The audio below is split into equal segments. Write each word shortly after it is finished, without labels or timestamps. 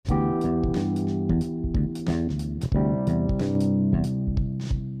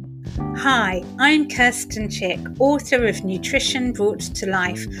Hi, I'm Kirsten Chick, author of Nutrition Brought to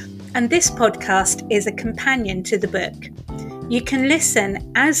Life, and this podcast is a companion to the book. You can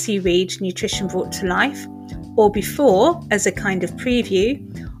listen as you read Nutrition Brought to Life, or before as a kind of preview,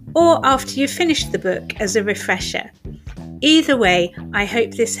 or after you've finished the book as a refresher. Either way, I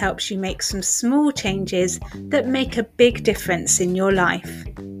hope this helps you make some small changes that make a big difference in your life.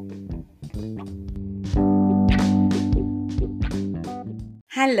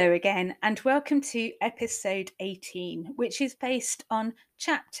 Hello again, and welcome to episode 18, which is based on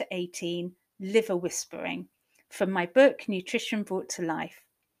chapter 18, Liver Whispering, from my book, Nutrition Brought to Life.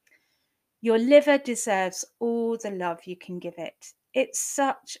 Your liver deserves all the love you can give it. It's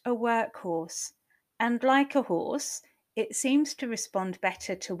such a workhorse, and like a horse, it seems to respond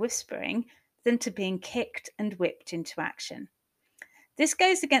better to whispering than to being kicked and whipped into action. This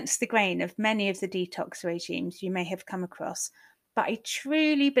goes against the grain of many of the detox regimes you may have come across, but I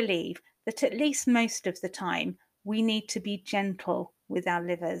truly believe that at least most of the time, we need to be gentle with our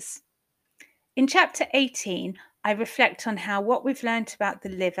livers. In chapter 18, I reflect on how what we've learned about the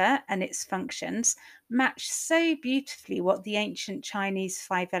liver and its functions match so beautifully what the ancient Chinese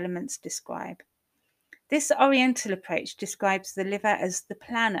 5 elements describe. This Oriental approach describes the liver as the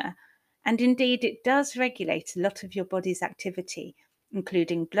planner, and indeed it does regulate a lot of your body's activity,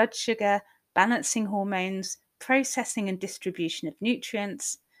 including blood sugar, balancing hormones, processing and distribution of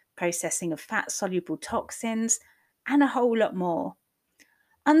nutrients, processing of fat-soluble toxins, and a whole lot more.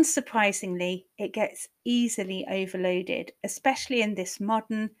 Unsurprisingly, it gets easily overloaded, especially in this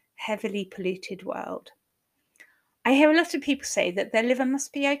modern, heavily polluted world. I hear a lot of people say that their liver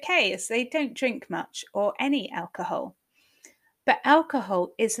must be okay as they don't drink much or any alcohol. But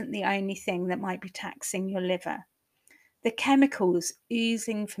alcohol isn't the only thing that might be taxing your liver. The chemicals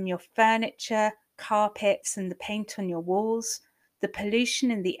oozing from your furniture, carpets, and the paint on your walls, the pollution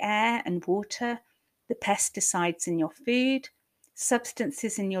in the air and water, the pesticides in your food,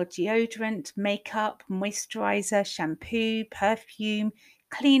 substances in your deodorant, makeup, moisturizer, shampoo, perfume,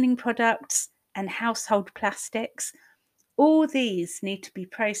 cleaning products, and household plastics. All these need to be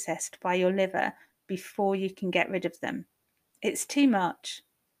processed by your liver before you can get rid of them. It's too much.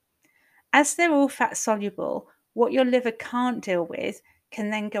 As they're all fat soluble, what your liver can't deal with can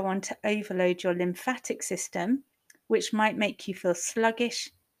then go on to overload your lymphatic system, which might make you feel sluggish,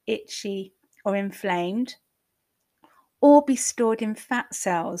 itchy, or inflamed, or be stored in fat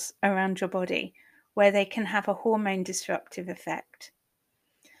cells around your body, where they can have a hormone disruptive effect.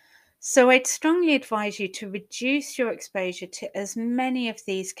 So I'd strongly advise you to reduce your exposure to as many of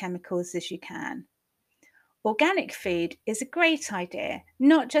these chemicals as you can. Organic food is a great idea,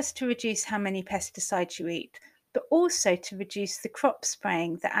 not just to reduce how many pesticides you eat, but also to reduce the crop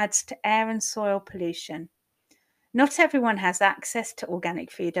spraying that adds to air and soil pollution. Not everyone has access to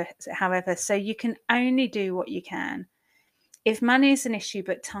organic food, however, so you can only do what you can. If money is an issue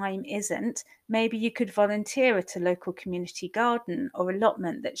but time isn't, maybe you could volunteer at a local community garden or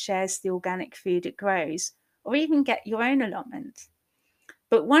allotment that shares the organic food it grows, or even get your own allotment.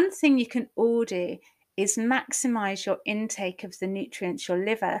 But one thing you can all do is maximize your intake of the nutrients your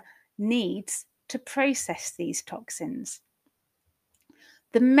liver needs to process these toxins.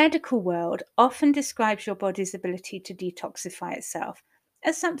 The medical world often describes your body's ability to detoxify itself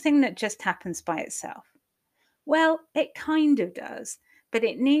as something that just happens by itself. Well, it kind of does, but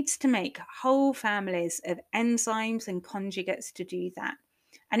it needs to make whole families of enzymes and conjugates to do that,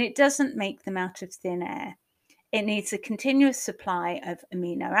 and it doesn't make them out of thin air. It needs a continuous supply of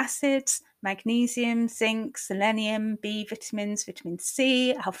amino acids, magnesium, zinc, selenium, B vitamins, vitamin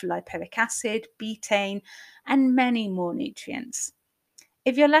C, alpha lipoic acid, betaine, and many more nutrients.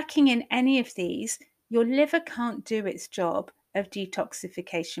 If you're lacking in any of these, your liver can't do its job of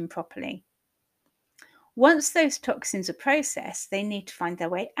detoxification properly. Once those toxins are processed, they need to find their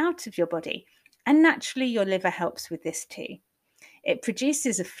way out of your body, and naturally your liver helps with this too. It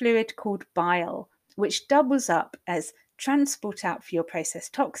produces a fluid called bile, which doubles up as transport out for your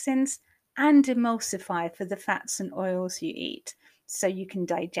processed toxins and emulsifier for the fats and oils you eat, so you can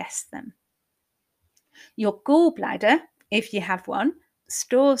digest them. Your gallbladder, if you have one,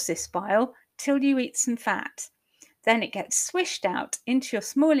 stores this bile till you eat some fat. Then it gets swished out into your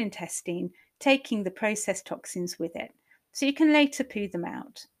small intestine, taking the processed toxins with it, so you can later poo them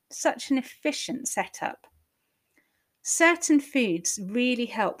out. Such an efficient setup. Certain foods really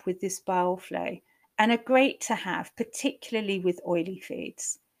help with this bile flow and are great to have, particularly with oily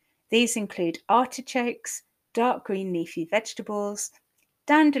foods. These include artichokes, dark green leafy vegetables,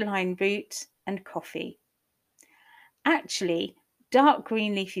 dandelion root, and coffee. Actually, dark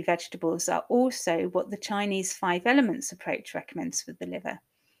green leafy vegetables are also what the Chinese 5 elements approach recommends for the liver.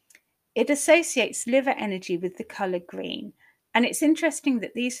 It associates liver energy with the colour green, and it's interesting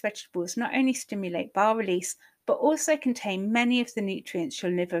that these vegetables not only stimulate bile release, but also contain many of the nutrients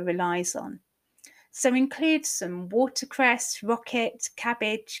your liver relies on. So include some watercress, rocket,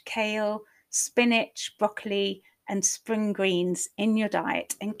 cabbage, kale, spinach, broccoli, and spring greens in your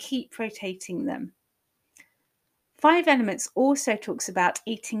diet and keep rotating them. 5 Elements also talks about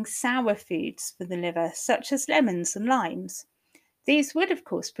eating sour foods for the liver, such as lemons and limes. These would, of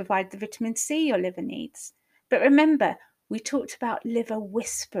course, provide the vitamin C your liver needs. But remember, we talked about liver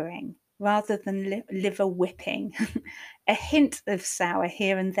whispering rather than liver whipping. A hint of sour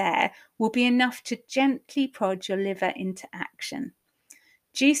here and there will be enough to gently prod your liver into action.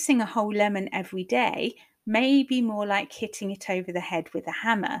 Juicing a whole lemon every day may be more like hitting it over the head with a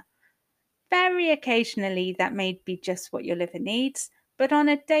hammer. Very occasionally, that may be just what your liver needs, but on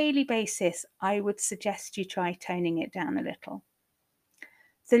a daily basis, I would suggest you try toning it down a little.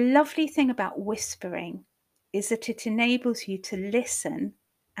 The lovely thing about whispering is that it enables you to listen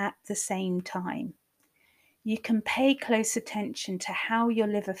at the same time. You can pay close attention to how your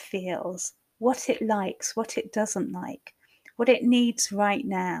liver feels, what it likes, what it doesn't like, what it needs right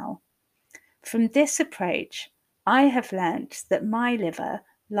now. From this approach, I have learnt that my liver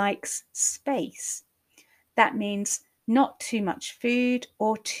likes space. That means not too much food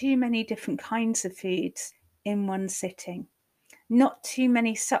or too many different kinds of foods in one sitting. Not too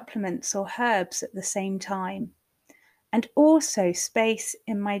many supplements or herbs at the same time, and also space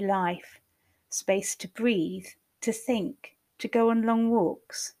in my life, space to breathe, to think, to go on long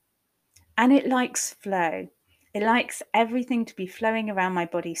walks. And it likes flow. It likes everything to be flowing around my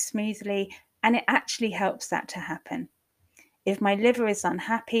body smoothly, and it actually helps that to happen. If my liver is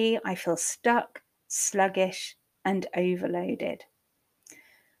unhappy, I feel stuck, sluggish, and overloaded.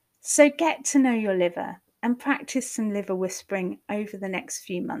 So get to know your liver and practice some liver whispering over the next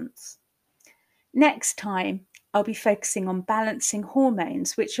few months. Next time, I'll be focusing on balancing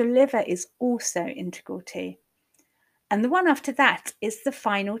hormones, which your liver is also integral to. And the one after that is the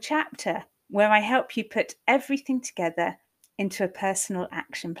final chapter, where I help you put everything together into a personal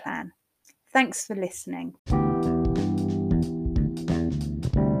action plan. Thanks for listening.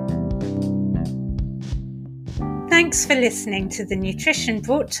 Thanks for listening to the Nutrition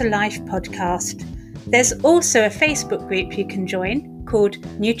Brought to Life podcast. There's also a Facebook group you can join called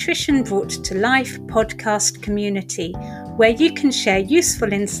Nutrition Brought to Life Podcast Community, where you can share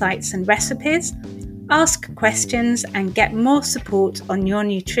useful insights and recipes, ask questions, and get more support on your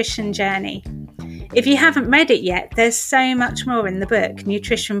nutrition journey. If you haven't read it yet, there's so much more in the book,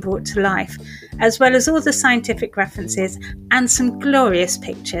 Nutrition Brought to Life, as well as all the scientific references and some glorious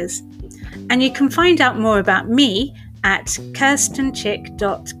pictures. And you can find out more about me at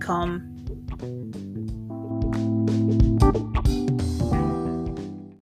kirstenchick.com.